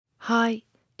Hi,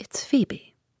 it's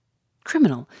Phoebe.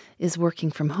 Criminal is working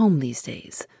from home these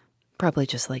days, probably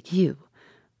just like you.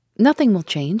 Nothing will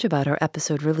change about our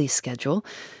episode release schedule,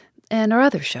 and our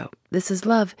other show, This Is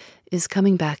Love, is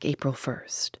coming back April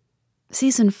 1st.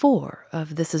 Season 4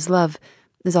 of This Is Love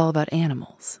is all about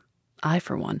animals. I,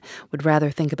 for one, would rather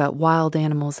think about wild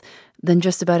animals than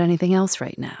just about anything else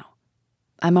right now.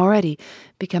 I'm already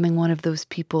becoming one of those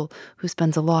people who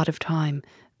spends a lot of time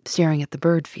staring at the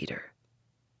bird feeder.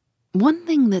 One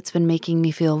thing that's been making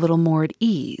me feel a little more at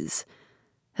ease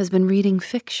has been reading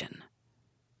fiction.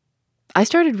 I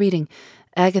started reading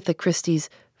Agatha Christie's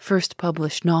first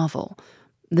published novel,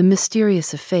 The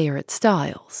Mysterious Affair at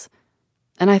Styles,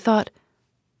 and I thought,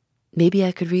 maybe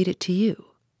I could read it to you.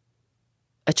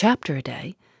 A chapter a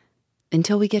day,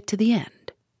 until we get to the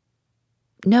end.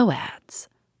 No ads,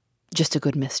 just a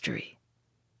good mystery.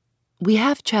 We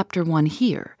have chapter 1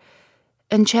 here,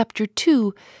 and chapter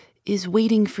 2 is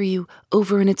waiting for you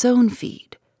over in its own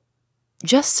feed.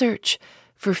 Just search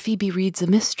for Phoebe Reads a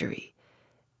Mystery,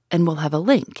 and we'll have a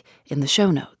link in the show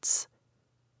notes.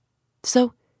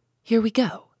 So, here we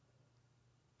go.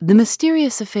 The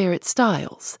Mysterious Affair at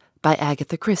Styles by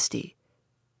Agatha Christie.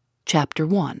 Chapter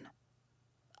 1.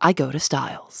 I Go to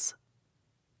Styles.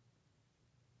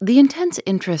 The intense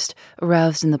interest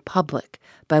aroused in the public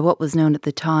by what was known at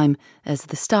the time as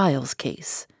the Styles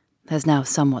case has now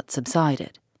somewhat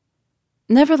subsided.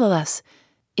 Nevertheless,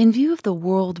 in view of the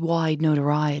worldwide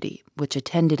notoriety which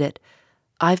attended it,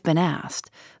 I've been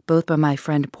asked, both by my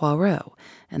friend Poirot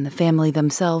and the family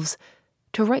themselves,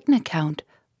 to write an account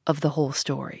of the whole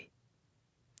story.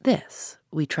 This,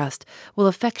 we trust, will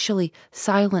effectually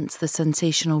silence the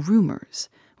sensational rumors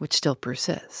which still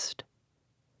persist.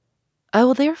 I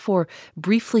will therefore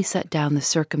briefly set down the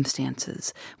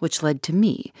circumstances which led to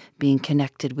me being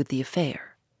connected with the affair.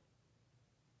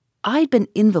 I'd been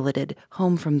invalided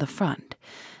home from the front,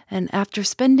 and after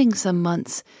spending some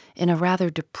months in a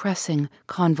rather depressing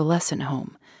convalescent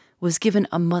home, was given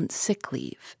a month's sick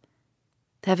leave.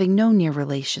 Having no near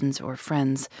relations or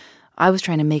friends, I was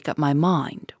trying to make up my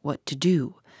mind what to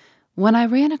do when I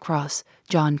ran across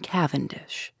John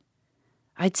Cavendish.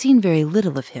 I'd seen very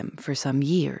little of him for some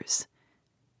years.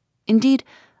 Indeed,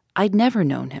 I'd never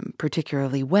known him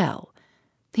particularly well.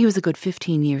 He was a good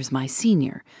 15 years my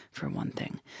senior, for one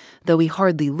thing, though he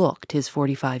hardly looked his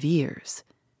 45 years.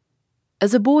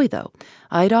 As a boy, though,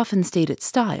 I'd often stayed at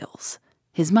Styles,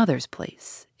 his mother's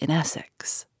place in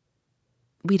Essex.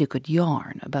 We'd a good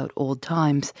yarn about old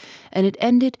times, and it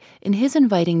ended in his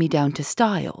inviting me down to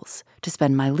Styles to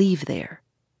spend my leave there.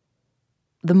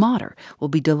 "The mater will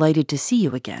be delighted to see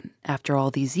you again after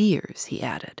all these years," he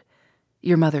added.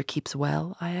 "Your mother keeps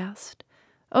well?" I asked.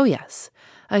 "Oh, yes.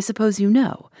 I suppose you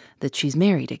know that she's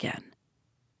married again."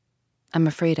 I'm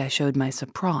afraid I showed my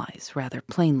surprise rather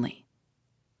plainly.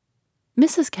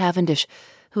 Mrs. Cavendish,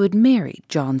 who had married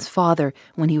John's father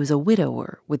when he was a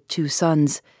widower with 2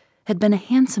 sons, had been a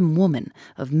handsome woman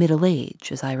of middle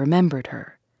age as I remembered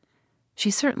her.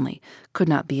 She certainly could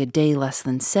not be a day less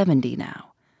than 70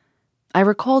 now. I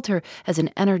recalled her as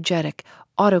an energetic,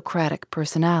 autocratic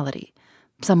personality,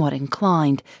 somewhat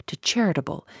inclined to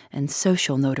charitable and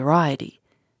social notoriety,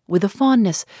 with a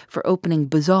fondness for opening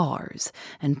bazaars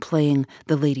and playing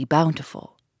the Lady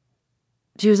Bountiful.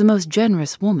 She was a most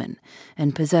generous woman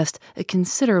and possessed a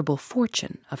considerable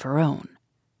fortune of her own.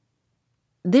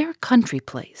 Their country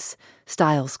place,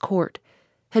 Styles Court,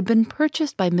 had been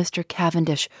purchased by Mr.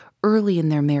 Cavendish early in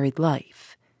their married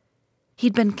life.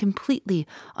 He'd been completely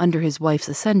under his wife's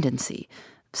ascendancy,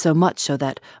 so much so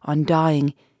that, on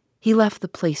dying, he left the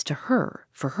place to her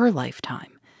for her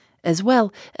lifetime, as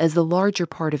well as the larger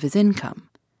part of his income,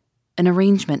 an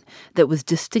arrangement that was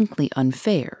distinctly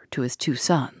unfair to his 2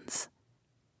 sons.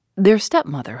 Their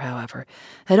stepmother, however,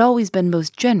 had always been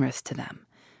most generous to them.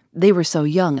 They were so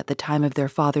young at the time of their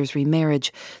father's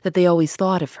remarriage that they always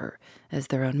thought of her as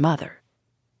their own mother.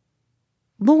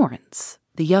 Lawrence,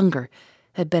 the younger,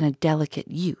 had been a delicate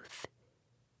youth.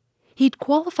 He'd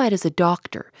qualified as a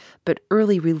doctor, but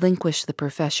early relinquished the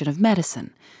profession of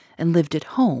medicine and lived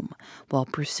at home while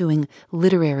pursuing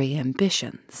literary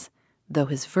ambitions, though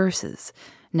his verses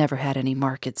never had any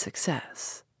marked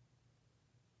success.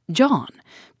 John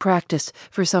practiced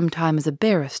for some time as a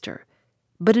barrister,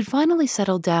 but had finally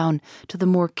settled down to the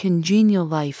more congenial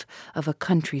life of a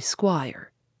country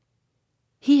squire.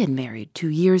 He had married 2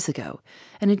 years ago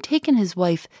and had taken his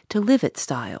wife to live at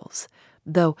Styles,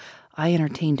 though I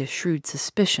entertained a shrewd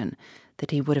suspicion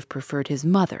that he would have preferred his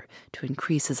mother to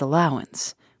increase his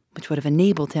allowance, which would have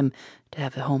enabled him to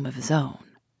have a home of his own.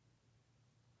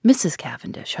 Mrs.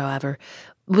 Cavendish, however,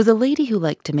 was a lady who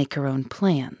liked to make her own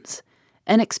plans,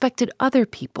 and expected other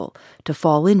people to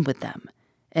fall in with them,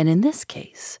 and in this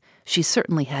case, she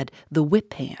certainly had the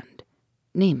whip hand,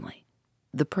 namely,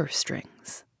 the purse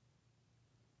strings.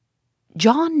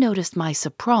 John noticed my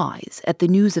surprise at the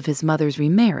news of his mother's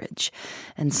remarriage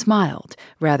and smiled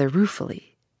rather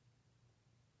ruefully.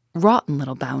 "Rotten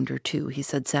little bounder, too," he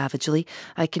said savagely.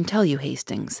 "I can tell you,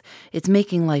 Hastings, it's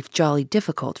making life jolly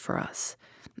difficult for us.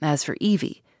 As for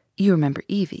Evie, you remember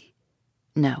Evie?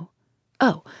 No?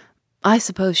 Oh, I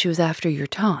suppose she was after your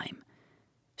time.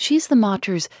 She's the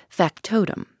mater's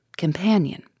factotum,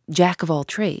 companion, jack of all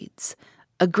trades.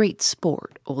 A great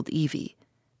sport, old Evie.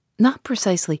 Not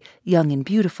precisely young and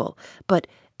beautiful, but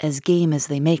as game as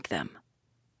they make them."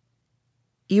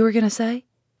 "You were going to say?"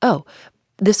 "Oh,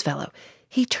 this fellow.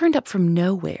 He turned up from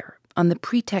nowhere on the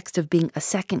pretext of being a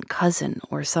second cousin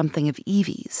or something of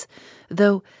Evie's,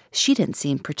 though she didn't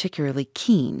seem particularly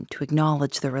keen to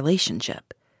acknowledge the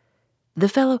relationship. The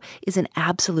fellow is an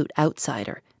absolute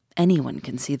outsider. Anyone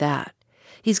can see that.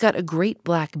 He's got a great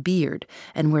black beard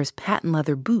and wears patent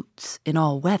leather boots in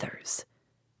all weathers.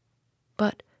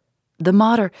 But the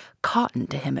mater cottoned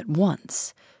to him at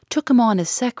once, took him on as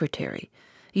secretary.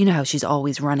 You know how she's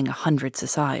always running 100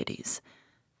 societies."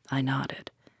 I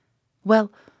nodded.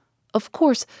 "Well, of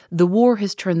course, the war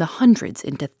has turned the hundreds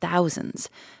into thousands.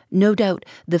 No doubt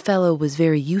the fellow was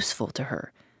very useful to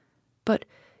her. But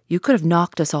you could have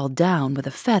knocked us all down with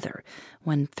a feather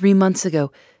when 3 months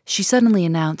ago she suddenly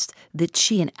announced that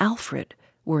she and Alfred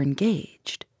were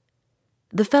engaged.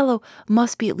 The fellow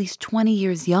must be at least 20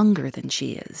 years younger than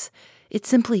she is. It's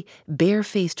simply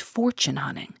barefaced fortune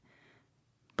hunting.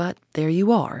 But there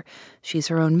you are. She's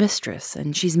her own mistress,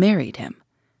 and she's married him.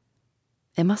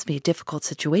 It must be a difficult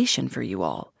situation for you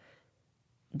all."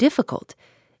 "Difficult?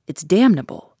 It's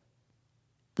damnable."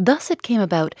 Thus it came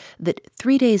about that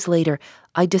 3 days later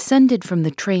I descended from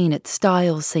the train at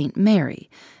Styles St. Mary,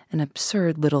 an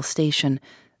absurd little station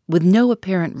with no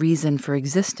apparent reason for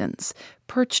existence,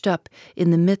 perched up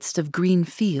in the midst of green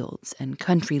fields and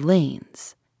country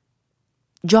lanes.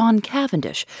 John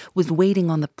Cavendish was waiting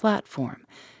on the platform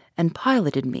and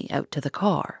piloted me out to the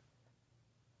car.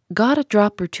 "Got a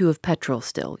drop or two of petrol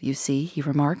still, you see," he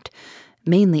remarked,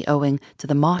 mainly owing to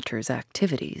the mater's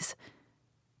activities.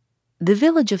 The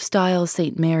village of Styles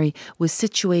St. Mary was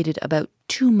situated about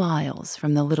 2 miles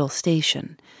from the little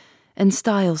station, and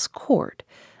Styles Court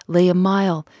lay a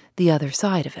mile the other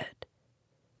side of it.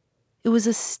 It was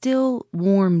a still,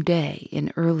 warm day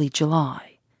in early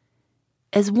July.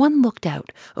 As one looked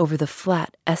out over the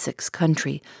flat Essex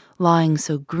country, lying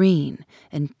so green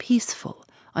and peaceful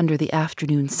under the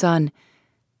afternoon sun,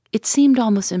 it seemed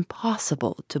almost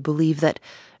impossible to believe that,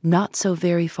 not so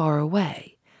very far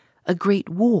away, a great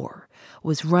war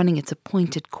was running its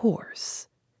appointed course.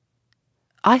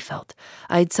 I felt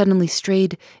I had suddenly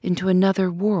strayed into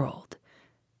another world.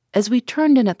 As we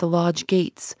turned in at the lodge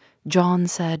gates, John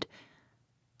said,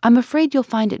 "I'm afraid you'll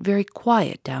find it very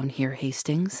quiet down here,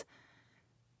 Hastings."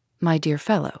 "My dear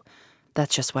fellow,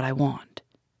 that's just what I want."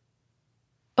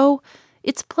 "Oh,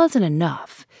 it's pleasant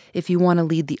enough if you want to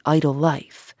lead the idle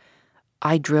life.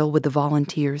 I drill with the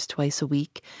volunteers twice a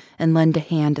week and lend a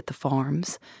hand at the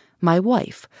farms. My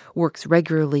wife works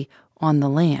regularly on the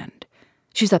land.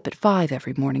 She's up at 5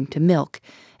 every morning to milk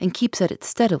and keeps at it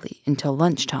steadily until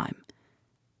lunchtime.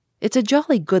 It's a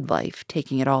jolly good life,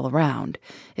 taking it all around,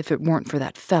 if it weren't for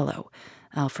that fellow,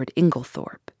 Alfred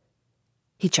Inglethorpe."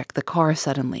 He checked the car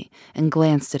suddenly and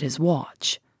glanced at his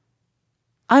watch.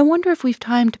 "I wonder if we've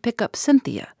time to pick up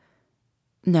Cynthia."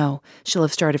 "No, she'll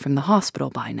have started from the hospital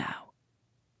by now."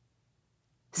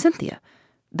 "Cynthia?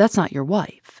 That's not your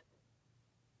wife."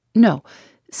 "No,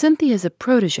 Cynthia's a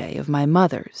protégée of my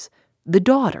mother's, the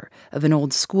daughter of an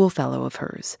old schoolfellow of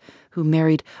hers, who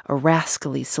married a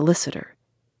rascally solicitor.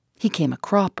 He came a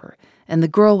cropper, and the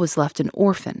girl was left an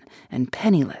orphan and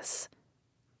penniless.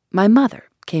 My mother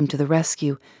came to the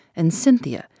rescue, and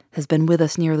Cynthia has been with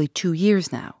us nearly 2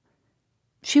 years now.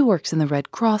 She works in the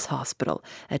Red Cross Hospital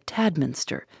at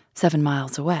Tadminster, 7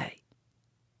 miles away."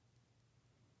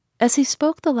 As he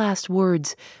spoke the last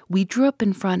words, we drew up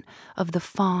in front of the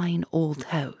fine old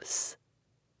house.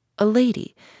 A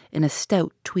lady in a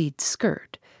stout tweed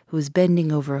skirt, who was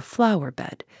bending over a flower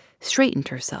bed, straightened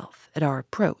herself at our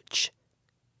approach.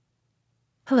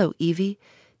 "Hello, Evie.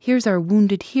 Here's our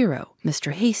wounded hero,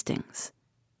 Mr. Hastings.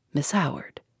 Miss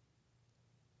Howard."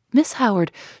 Miss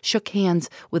Howard shook hands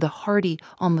with a hearty,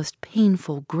 almost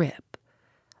painful grip.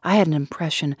 I had an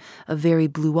impression of very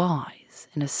blue eyes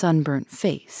and a sunburnt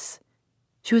face.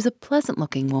 She was a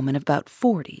pleasant-looking woman of about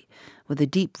 40, with a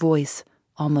deep voice,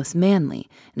 almost manly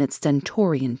in its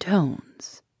stentorian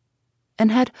tones,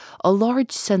 and had a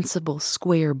large, sensible,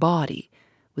 square body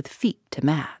with feet to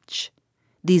match.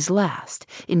 These last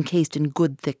encased in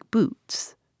good thick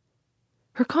boots.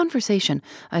 Her conversation,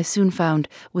 I soon found,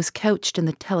 was couched in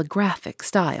the telegraphic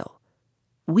style.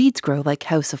 Weeds grow like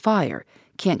house afire.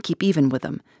 Can't keep even with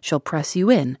 'em. She'll press you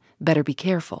in. Better be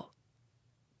careful.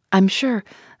 I'm sure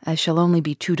I shall only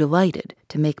be too delighted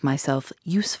to make myself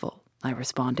useful, I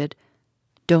responded.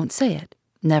 Don't say it.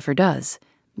 Never does.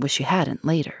 Wish you hadn't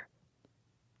later.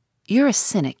 You're a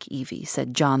cynic, Evie,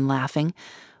 said John, laughing.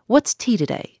 What's tea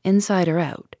today, inside or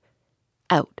out?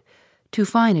 Out. Too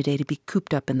fine a day to be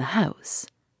cooped up in the house.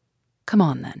 Come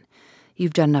on, then.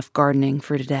 You've done enough gardening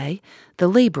for today. The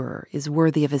laborer is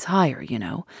worthy of his hire, you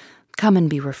know. Come and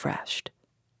be refreshed.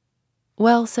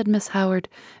 Well, said Miss Howard,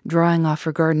 drawing off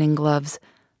her gardening gloves,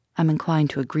 I'm inclined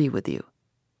to agree with you.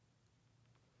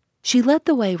 She led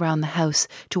the way round the house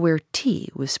to where tea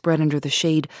was spread under the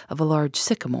shade of a large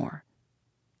sycamore.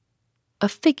 A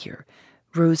figure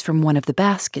rose from one of the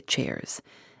basket chairs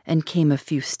and came a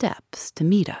few steps to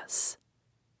meet us.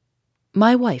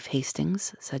 My wife,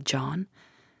 Hastings, said John.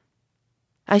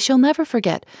 I shall never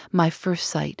forget my first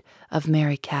sight of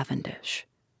Mary Cavendish.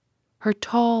 Her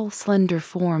tall, slender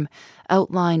form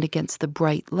outlined against the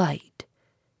bright light.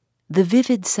 The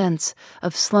vivid sense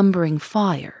of slumbering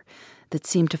fire that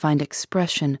seemed to find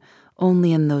expression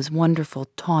only in those wonderful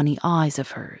tawny eyes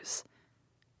of hers.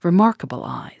 Remarkable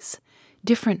eyes,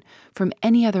 different from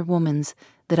any other woman's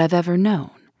that I've ever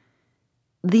known.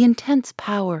 The intense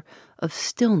power of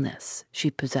stillness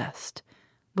she possessed,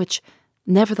 which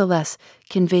nevertheless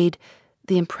conveyed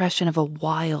the impression of a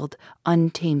wild,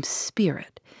 untamed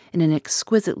spirit in an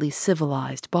exquisitely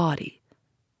civilized body.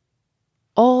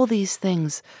 All these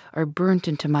things are burnt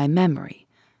into my memory.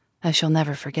 I shall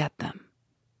never forget them.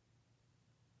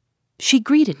 She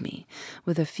greeted me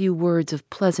with a few words of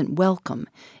pleasant welcome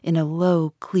in a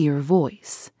low, clear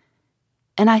voice,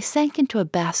 and I sank into a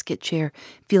basket chair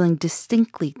feeling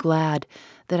distinctly glad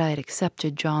that I had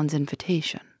accepted John's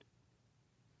invitation.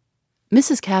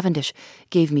 Mrs. Cavendish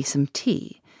gave me some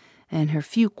tea, and her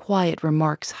few quiet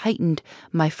remarks heightened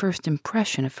my first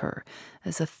impression of her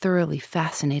as a thoroughly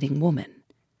fascinating woman.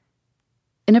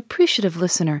 An appreciative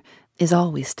listener is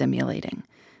always stimulating,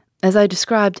 as I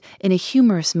described in a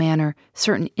humorous manner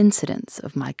certain incidents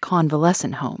of my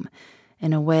convalescent home,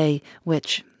 in a way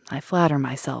which, I flatter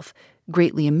myself,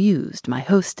 greatly amused my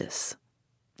hostess.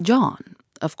 John,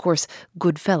 of course,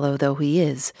 good fellow though he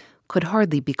is, could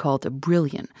hardly be called a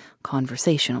brilliant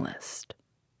conversationalist.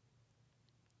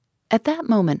 At that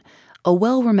moment, a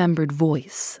well-remembered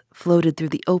voice floated through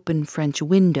the open French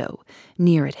window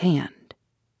near at hand.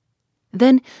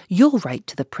 Then you'll write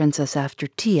to the princess after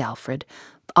tea, Alfred.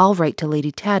 I'll write to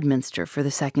Lady Tadminster for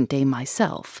the second day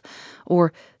myself.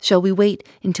 Or shall we wait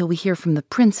until we hear from the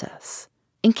princess?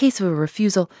 In case of a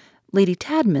refusal, Lady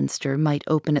Tadminster might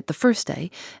open it the first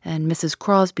day, and Mrs.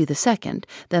 Crosby the second.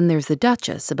 Then there's the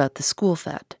Duchess about the school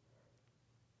fete.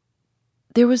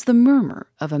 There was the murmur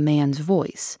of a man's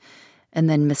voice, and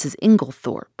then Mrs.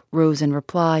 Inglethorpe rose in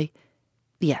reply,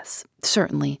 Yes,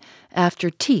 certainly. After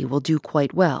tea will do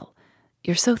quite well.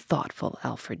 You're so thoughtful,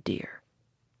 Alfred dear.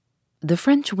 The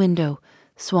French window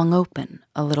swung open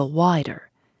a little wider,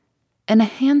 and a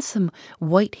handsome,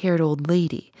 white-haired old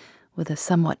lady with a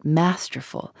somewhat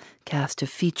masterful cast of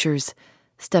features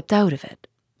stepped out of it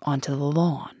onto the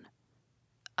lawn.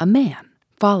 A man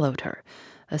followed her,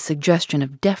 a suggestion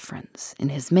of deference in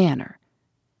his manner.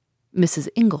 Mrs.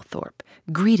 Inglethorpe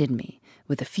greeted me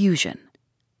with effusion.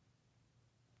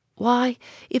 Why,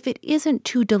 if it isn't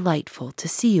too delightful to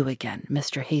see you again,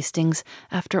 Mr. Hastings,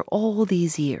 after all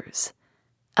these years.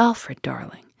 Alfred,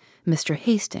 darling, Mr.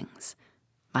 Hastings,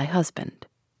 my husband.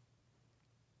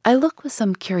 I look with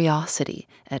some curiosity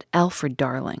at Alfred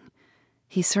Darling.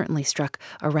 He certainly struck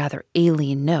a rather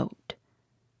alien note.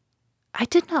 I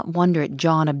did not wonder at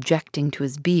John objecting to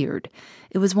his beard.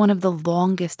 It was one of the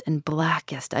longest and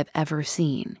blackest I've ever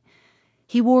seen.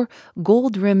 He wore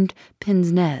gold-rimmed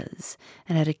pince-nez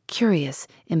and had a curious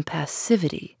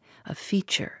impassivity of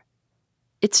feature.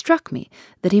 It struck me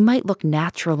that he might look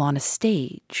natural on a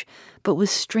stage, but was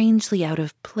strangely out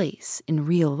of place in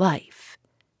real life.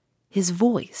 His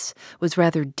voice was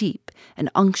rather deep and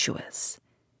unctuous.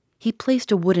 He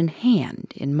placed a wooden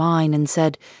hand in mine and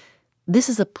said, This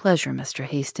is a pleasure, Mr.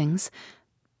 Hastings.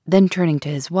 Then turning to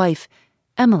his wife,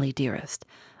 Emily, dearest,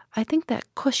 I think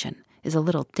that cushion is a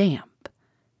little damp.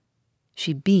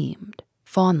 She beamed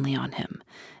fondly on him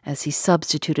as he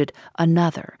substituted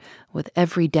another with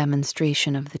every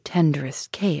demonstration of the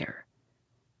tenderest care.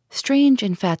 Strange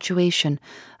infatuation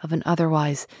of an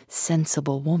otherwise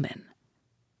sensible woman.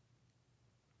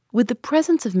 With the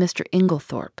presence of Mr.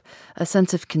 Inglethorpe, a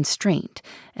sense of constraint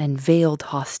and veiled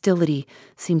hostility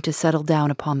seemed to settle down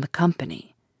upon the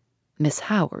company. Miss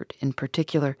Howard, in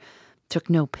particular, took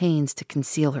no pains to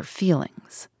conceal her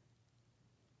feelings.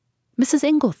 Mrs.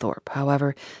 Inglethorpe,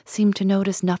 however, seemed to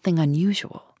notice nothing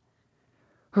unusual.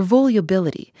 Her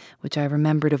volubility, which I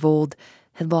remembered of old,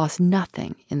 had lost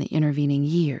nothing in the intervening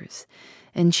years,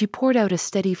 and she poured out a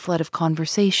steady flood of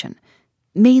conversation,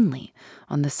 mainly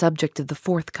on the subject of the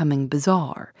forthcoming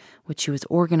bazaar, which she was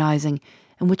organizing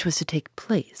and which was to take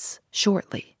place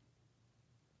shortly.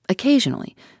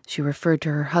 Occasionally, she referred to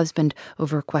her husband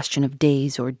over a question of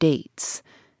days or dates.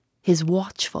 His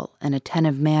watchful and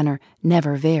attentive manner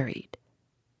never varied.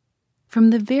 From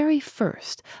the very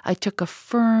first, I took a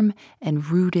firm and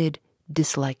rooted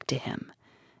dislike to him,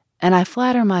 and I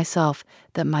flatter myself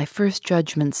that my first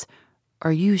judgments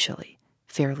are usually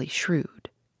fairly shrewd.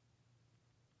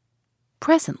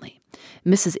 Presently,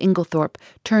 Mrs. Inglethorpe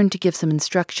turned to give some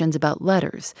instructions about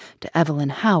letters to Evelyn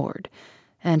Howard,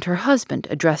 and her husband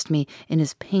addressed me in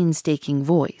his painstaking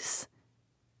voice.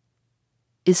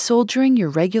 "Is soldiering your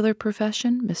regular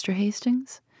profession, Mr.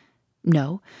 Hastings?"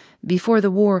 "No. Before the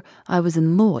war, I was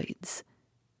in Lloyd's."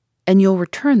 "And you'll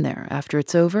return there after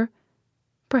it's over?"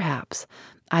 "Perhaps.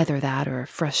 Either that or a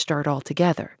fresh start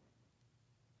altogether."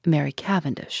 Mary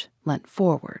Cavendish leant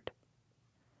forward.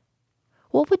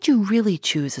 "What would you really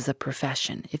choose as a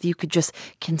profession if you could just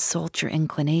consult your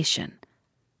inclination?"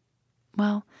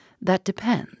 "Well, that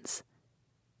depends."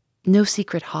 "No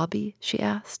secret hobby?" she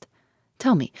asked.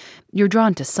 "Tell me, you're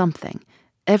drawn to something.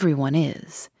 Everyone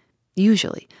is.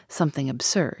 Usually something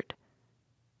absurd."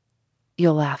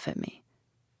 "You'll laugh at me."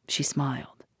 She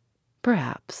smiled.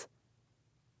 "Perhaps."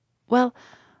 "Well,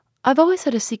 I've always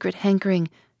had a secret hankering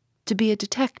to be a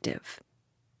detective."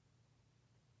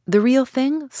 "The real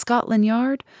thing, Scotland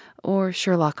Yard, or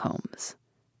Sherlock Holmes?"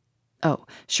 "Oh,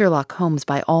 Sherlock Holmes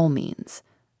by all means.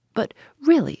 But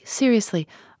really, seriously,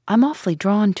 I'm awfully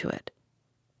drawn to it.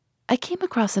 I came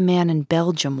across a man in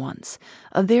Belgium once,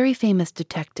 a very famous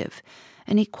detective,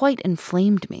 and he quite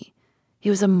inflamed me. He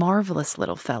was a marvelous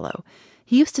little fellow.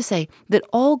 He used to say that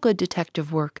all good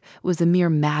detective work was a mere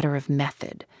matter of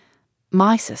method.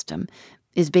 My system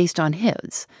is based on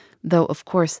his, though, of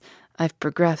course, I've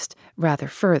progressed rather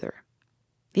further.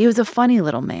 He was a funny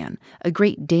little man, a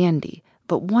great dandy,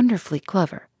 but wonderfully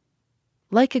clever."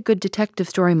 "Like a good detective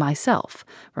story myself,"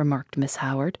 remarked Miss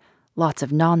Howard. "Lots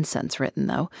of nonsense written,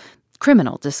 though.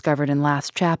 Criminal discovered in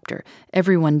last chapter,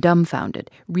 everyone dumbfounded,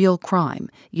 real crime,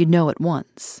 you'd know at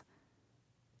once."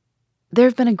 "There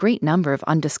have been a great number of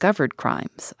undiscovered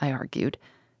crimes," I argued.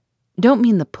 "Don't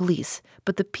mean the police,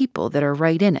 but the people that are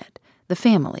right in it, the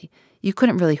family. You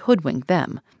couldn't really hoodwink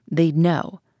them. They'd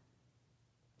know."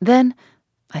 "Then,"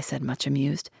 I said, much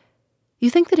amused, "you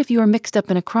think that if you were mixed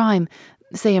up in a crime,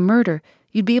 say a murder,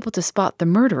 you'd be able to spot the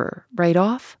murderer right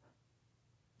off?"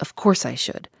 "Of course I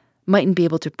should. Mightn't be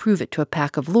able to prove it to a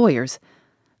pack of lawyers,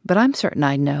 but I'm certain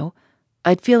I'd know.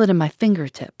 I'd feel it in my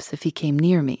fingertips if he came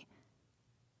near me."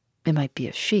 "It might be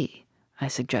a she," I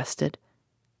suggested.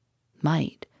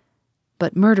 "Might.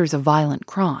 But murder's a violent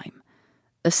crime.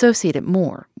 Associate it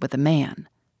more with a man."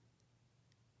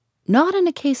 "Not in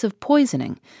a case of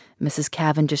poisoning," Mrs.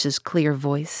 Cavendish's clear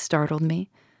voice startled me.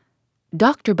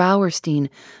 "Dr. Bauerstein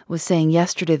was saying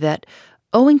yesterday that,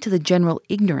 owing to the general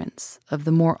ignorance of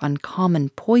the more uncommon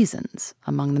poisons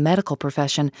among the medical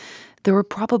profession, there were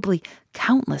probably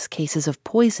countless cases of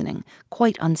poisoning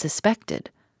quite unsuspected."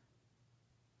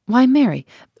 "Why, Mary,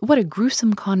 what a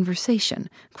gruesome conversation,"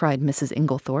 cried Mrs.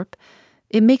 Inglethorpe.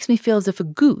 "It makes me feel as if a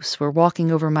goose were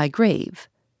walking over my grave.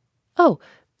 Oh,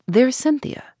 there's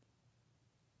Cynthia."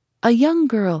 A young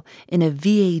girl in a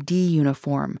VAD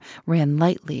uniform ran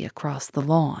lightly across the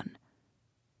lawn.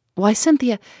 "Why,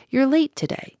 Cynthia, you're late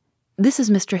today. This is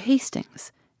Mr.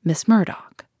 Hastings, Miss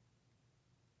Murdoch."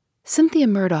 Cynthia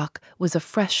Murdoch was a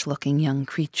fresh-looking young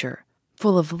creature,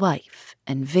 full of life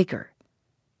and vigor.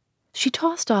 She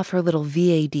tossed off her little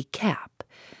VAD cap,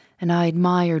 and I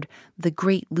admired the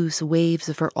great loose waves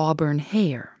of her auburn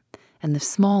hair and the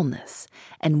smallness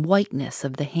and whiteness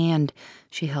of the hand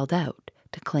she held out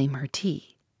to claim her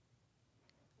tea.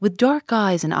 With dark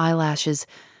eyes and eyelashes,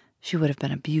 she would have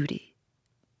been a beauty.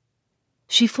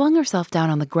 She flung herself down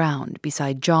on the ground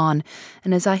beside John,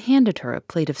 and as I handed her a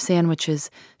plate of sandwiches,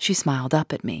 she smiled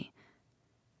up at me.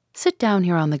 "Sit down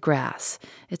here on the grass.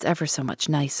 It's ever so much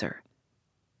nicer."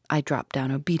 I dropped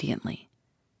down obediently.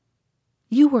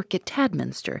 "You work at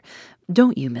Tadminster,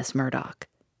 don't you, Miss Murdoch?"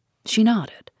 She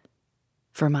nodded.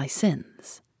 "For my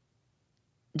sins."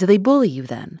 "Do they bully you,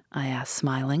 then?" I asked,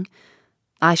 smiling.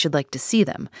 "I should like to see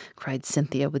them," cried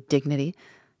Cynthia with dignity.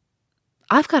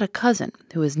 I've got a cousin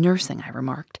who is nursing, I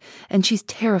remarked, and she's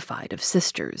terrified of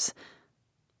sisters.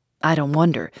 I don't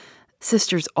wonder.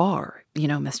 Sisters are,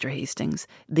 Mr. Hastings.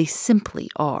 They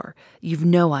simply are. You've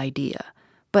no idea.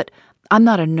 But I'm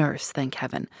not a nurse, thank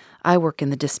heaven. I work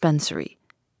in the dispensary.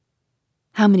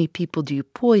 How many people do you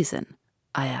poison?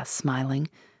 I asked, smiling.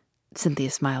 Cynthia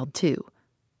smiled too.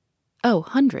 Oh,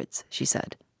 hundreds, she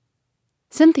said.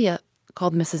 Cynthia,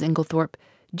 called Mrs. Inglethorpe,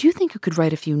 do you think you could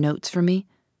write a few notes for me?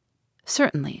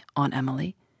 Certainly, Aunt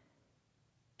Emily.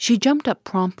 She jumped up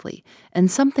promptly, and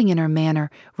something in her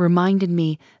manner reminded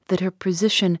me that her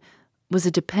position was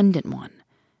a dependent one,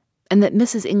 and that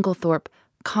Mrs. Inglethorpe,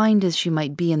 kind as she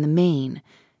might be in the main,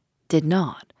 did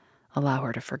not allow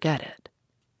her to forget it.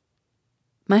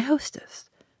 My hostess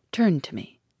turned to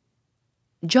me.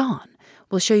 John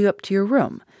will show you up to your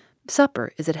room.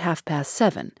 Supper is at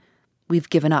 7:30. We've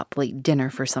given up late dinner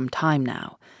for some time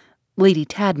now. Lady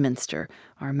Tadminster,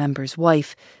 our member's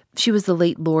wife, she was the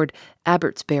late Lord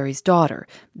Abbotsbury's daughter,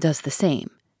 does the same.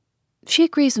 She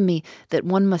agrees with me that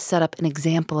one must set up an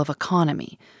example of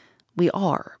economy. We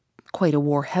are quite a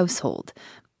war household.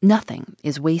 Nothing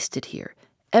is wasted here.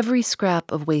 Every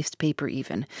scrap of waste paper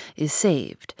even is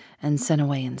saved and sent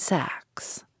away in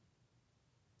sacks.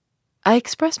 I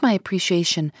expressed my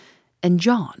appreciation, and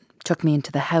John took me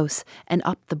into the house and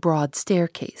up the broad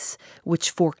staircase,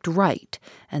 which forked right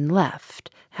and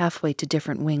left halfway to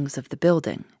different wings of the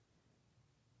building.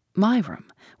 My room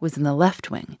was in the left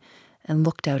wing and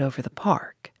looked out over the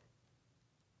park.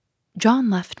 John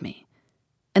left me,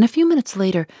 and a few minutes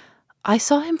later I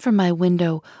saw him from my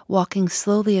window walking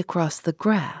slowly across the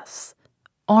grass,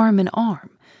 arm in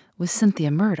arm with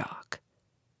Cynthia Murdoch.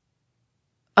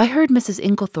 I heard Mrs.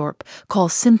 Inglethorpe call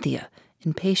Cynthia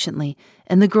impatiently,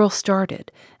 and the girl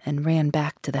started and ran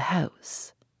back to the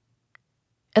house.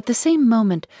 At the same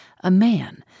moment, a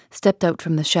man stepped out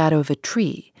from the shadow of a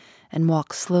tree and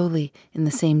walked slowly in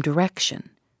the same direction.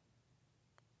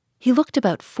 He looked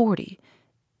about 40,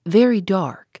 very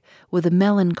dark, with a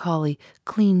melancholy,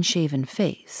 clean-shaven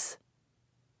face.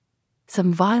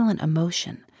 Some violent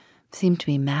emotion seemed to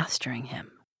be mastering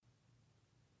him.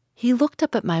 He looked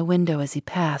up at my window as he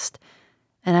passed,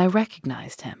 and I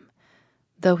recognized him,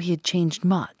 though he had changed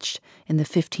much in the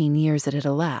 15 years that had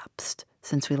elapsed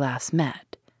since we last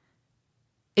met.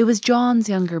 It was John's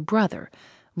younger brother,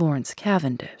 Lawrence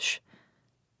Cavendish.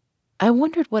 I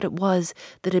wondered what it was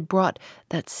that had brought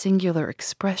that singular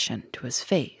expression to his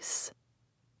face.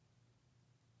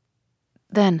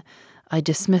 Then I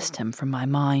dismissed him from my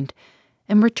mind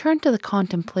and returned to the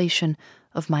contemplation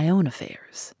of my own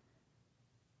affairs.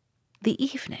 The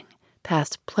evening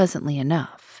passed pleasantly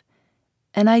enough,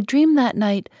 and I dreamed that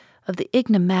night of the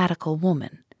enigmatical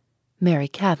woman, Mary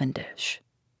Cavendish.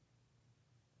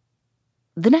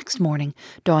 The next morning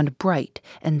dawned bright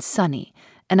and sunny,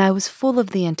 and I was full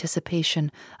of the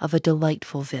anticipation of a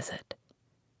delightful visit.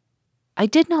 I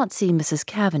did not see Mrs.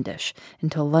 Cavendish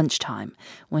until lunchtime,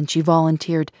 when she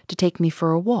volunteered to take me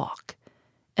for a walk,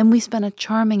 and we spent a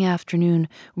charming afternoon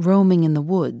roaming in the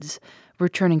woods,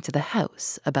 returning to the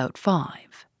house about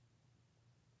 5.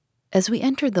 As we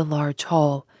entered the large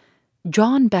hall,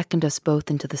 John beckoned us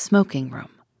both into the smoking room.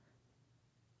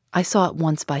 I saw at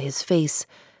once by his face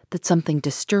that something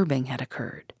disturbing had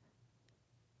occurred.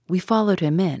 We followed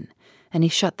him in, and he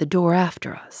shut the door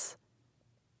after us.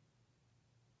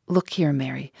 Look here,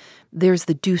 Mary, there's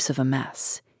the deuce of a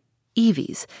mess.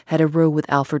 Evie's had a row with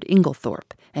Alfred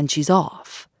Inglethorpe, and she's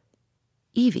off.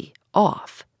 Evie,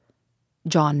 off?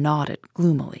 John nodded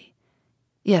gloomily.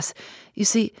 Yes, you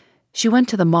see, she went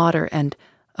to the mater and,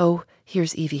 oh,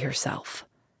 here's Evie herself.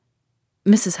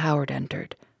 Mrs. Howard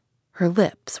entered. Her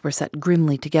lips were set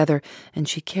grimly together, and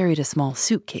she carried a small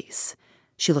suitcase.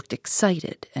 She looked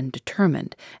excited and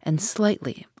determined, and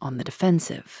slightly on the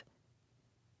defensive.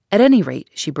 At any rate,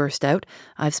 she burst out,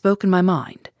 I've spoken my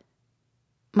mind.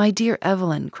 My dear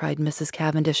Evelyn, cried Mrs.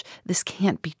 Cavendish, this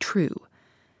can't be true.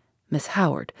 Miss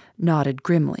Howard nodded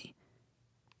grimly.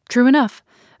 True enough.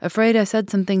 Afraid I said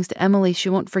some things to Emily she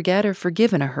won't forget or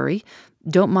forgive in a hurry.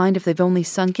 Don't mind if they've only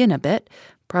sunk in a bit.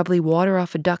 Probably water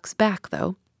off a duck's back,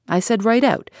 though. I said right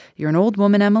out, you're an old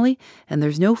woman, Emily, and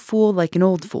there's no fool like an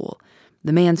old fool.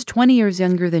 The man's 20 years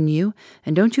younger than you,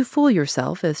 and don't you fool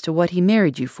yourself as to what he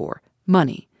married you for,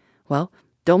 money. Well,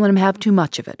 don't let him have too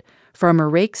much of it. Farmer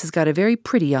Rakes has got a very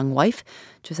pretty young wife.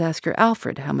 Just ask your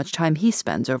Alfred how much time he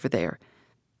spends over there.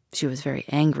 She was very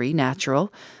angry,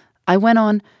 natural. I went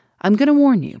on, I'm going to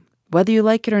warn you. Whether you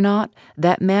like it or not,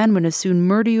 that man would as soon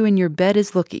murder you in your bed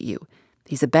as look at you.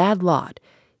 He's a bad lot.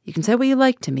 You can say what you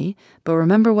like to me, but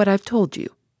remember what I've told you.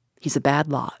 He's a bad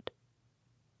lot.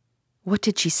 What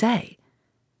did she say?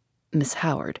 Miss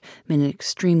Howard made an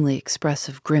extremely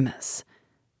expressive grimace.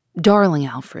 Darling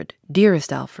Alfred,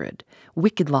 dearest Alfred,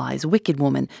 wicked lies, wicked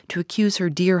woman, to accuse her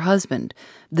dear husband.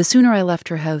 The sooner I left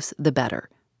her house, the better.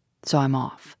 So I'm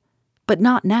off. But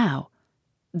not now.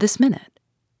 This minute.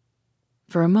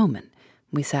 For a moment,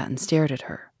 we sat and stared at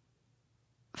her.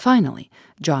 Finally,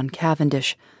 John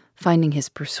Cavendish, finding his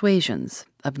persuasions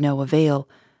of no avail,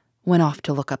 went off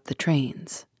to look up the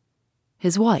trains.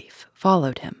 His wife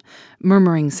followed him,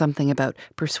 murmuring something about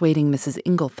persuading Mrs.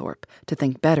 Inglethorpe to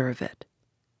think better of it.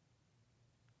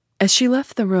 As she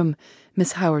left the room,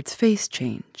 Miss Howard's face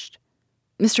changed.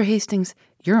 "Mr. Hastings,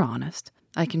 you're honest.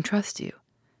 I can trust you."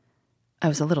 I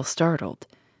was a little startled.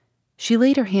 She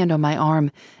laid her hand on my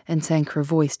arm and sank her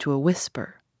voice to a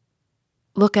whisper.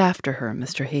 "Look after her,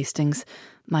 Mr. Hastings,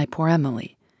 my poor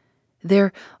Emily.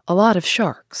 They're a lot of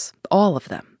sharks, all of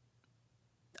them.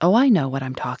 Oh, I know what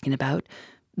I'm talking about.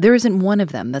 There isn't one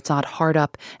of them that's not hard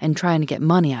up and trying to get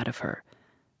money out of her.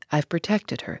 I've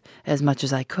protected her as much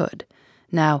as I could.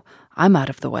 Now I'm out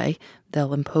of the way,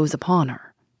 they'll impose upon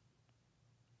her."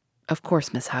 "Of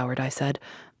course, Miss Howard," I said.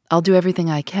 "I'll do everything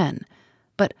I can.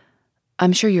 But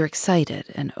I'm sure you're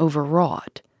excited and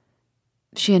overwrought."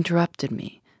 She interrupted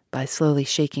me by slowly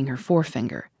shaking her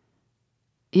forefinger.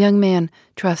 "Young man,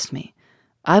 trust me.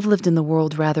 I've lived in the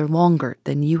world rather longer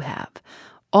than you have.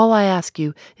 All I ask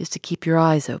you is to keep your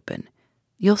eyes open.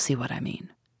 You'll see what I mean."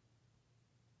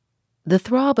 The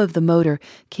throb of the motor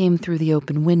came through the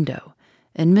open window,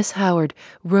 and Miss Howard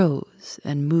rose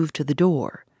and moved to the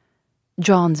door.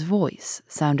 John's voice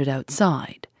sounded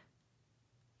outside.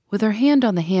 With her hand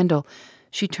on the handle,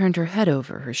 she turned her head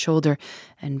over her shoulder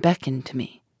and beckoned to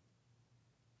me.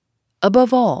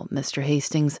 "Above all, Mr.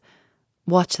 Hastings,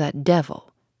 watch that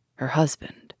devil, her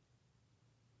husband."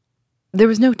 There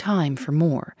was no time for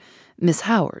more. Miss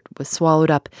Howard was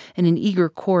swallowed up in an eager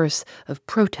chorus of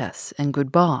protests and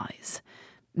goodbyes.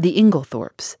 The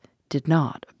Inglethorpes did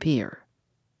not appear.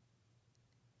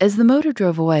 As the motor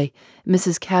drove away,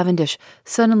 Mrs. Cavendish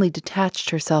suddenly detached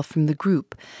herself from the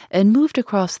group and moved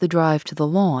across the drive to the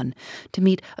lawn to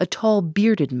meet a tall,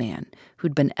 bearded man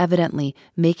who'd been evidently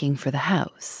making for the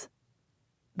house.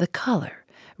 The color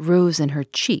rose in her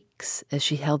cheeks as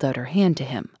she held out her hand to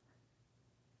him.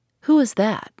 "Who is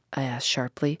that?" I asked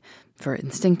sharply, for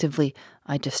instinctively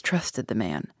I distrusted the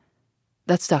man.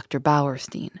 "That's Dr.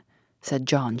 Bauerstein," said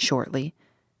John shortly.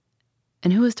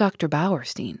 "And who is Dr.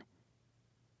 Bauerstein?"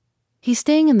 "He's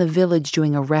staying in the village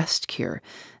doing a rest cure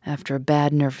after a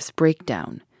bad nervous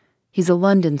breakdown. He's a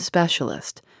London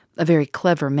specialist, a very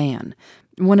clever man,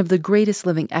 one of the greatest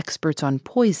living experts on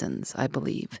poisons, I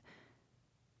believe."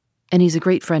 "And he's a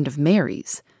great friend of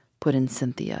Mary's," put in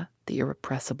Cynthia, the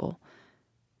irrepressible.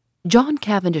 John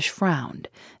Cavendish frowned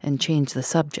and changed the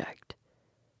subject.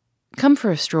 "Come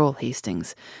for a stroll,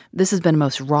 Hastings. This has been a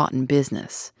most rotten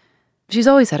business. She's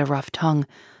always had a rough tongue,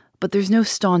 but there's no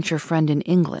stauncher friend in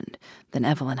England than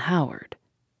Evelyn Howard."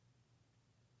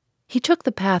 He took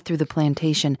the path through the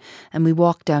plantation, and we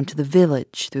walked down to the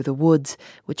village through the woods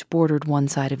which bordered one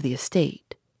side of the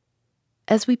estate.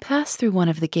 As we passed through one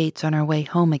of the gates on our way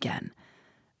home again,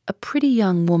 a pretty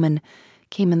young woman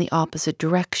came in the opposite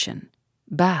direction,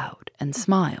 bowed and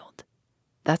smiled.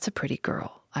 "That's a pretty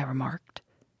girl," I remarked.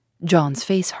 John's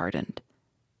face hardened.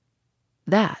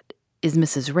 "That is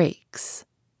Mrs. Raikes."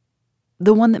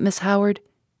 "The one that Miss Howard—"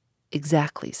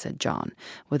 "Exactly," said John,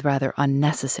 with rather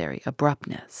unnecessary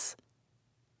abruptness.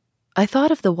 I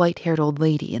thought of the white-haired old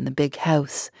lady in the big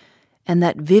house, and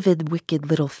that vivid, wicked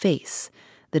little face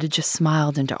that had just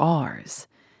smiled into ours,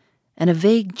 and a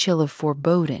vague chill of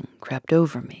foreboding crept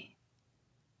over me.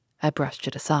 I brushed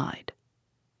it aside.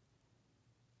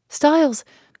 "Styles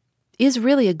is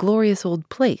really a glorious old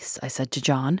place," I said to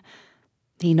John.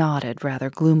 He nodded rather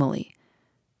gloomily.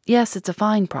 "Yes, it's a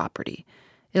fine property.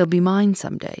 It'll be mine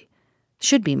someday.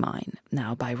 Should be mine,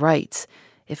 now, by rights,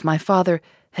 if my father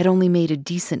had only made a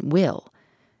decent will.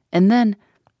 And then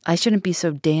I shouldn't be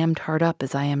so damned hard up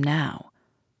as I am now."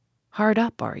 "Hard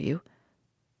up, are you?"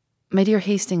 "My dear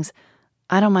Hastings,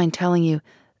 I don't mind telling you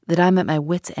that I'm at my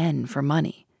wit's end for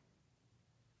money."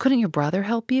 "Couldn't your brother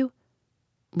help you?"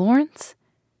 "Lawrence?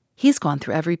 He's gone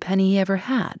through every penny he ever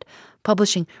had,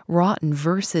 publishing rotten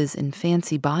verses in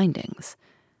fancy bindings.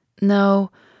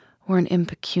 No, we're an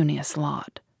impecunious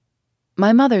lot.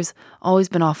 My mother's always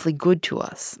been awfully good to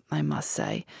us, I must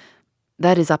say.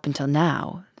 That is up until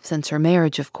now, since her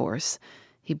marriage, of course."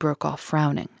 He broke off,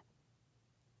 frowning.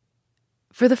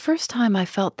 For the first time I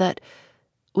felt that,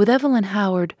 with Evelyn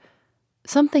Howard,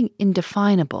 something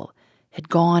indefinable had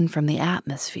gone from the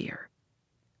atmosphere.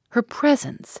 Her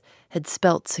presence had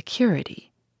spelt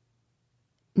security.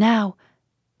 Now,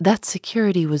 That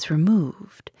security was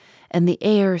removed, and the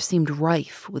air seemed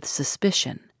rife with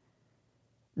suspicion.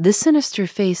 The sinister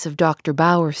face of Dr.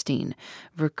 Bauerstein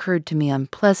recurred to me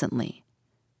unpleasantly.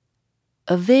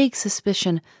 A vague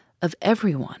suspicion of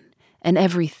everyone and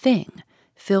everything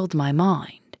filled my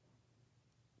mind.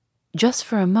 Just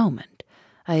for a moment,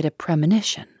 I had a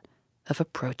premonition of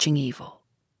approaching evil.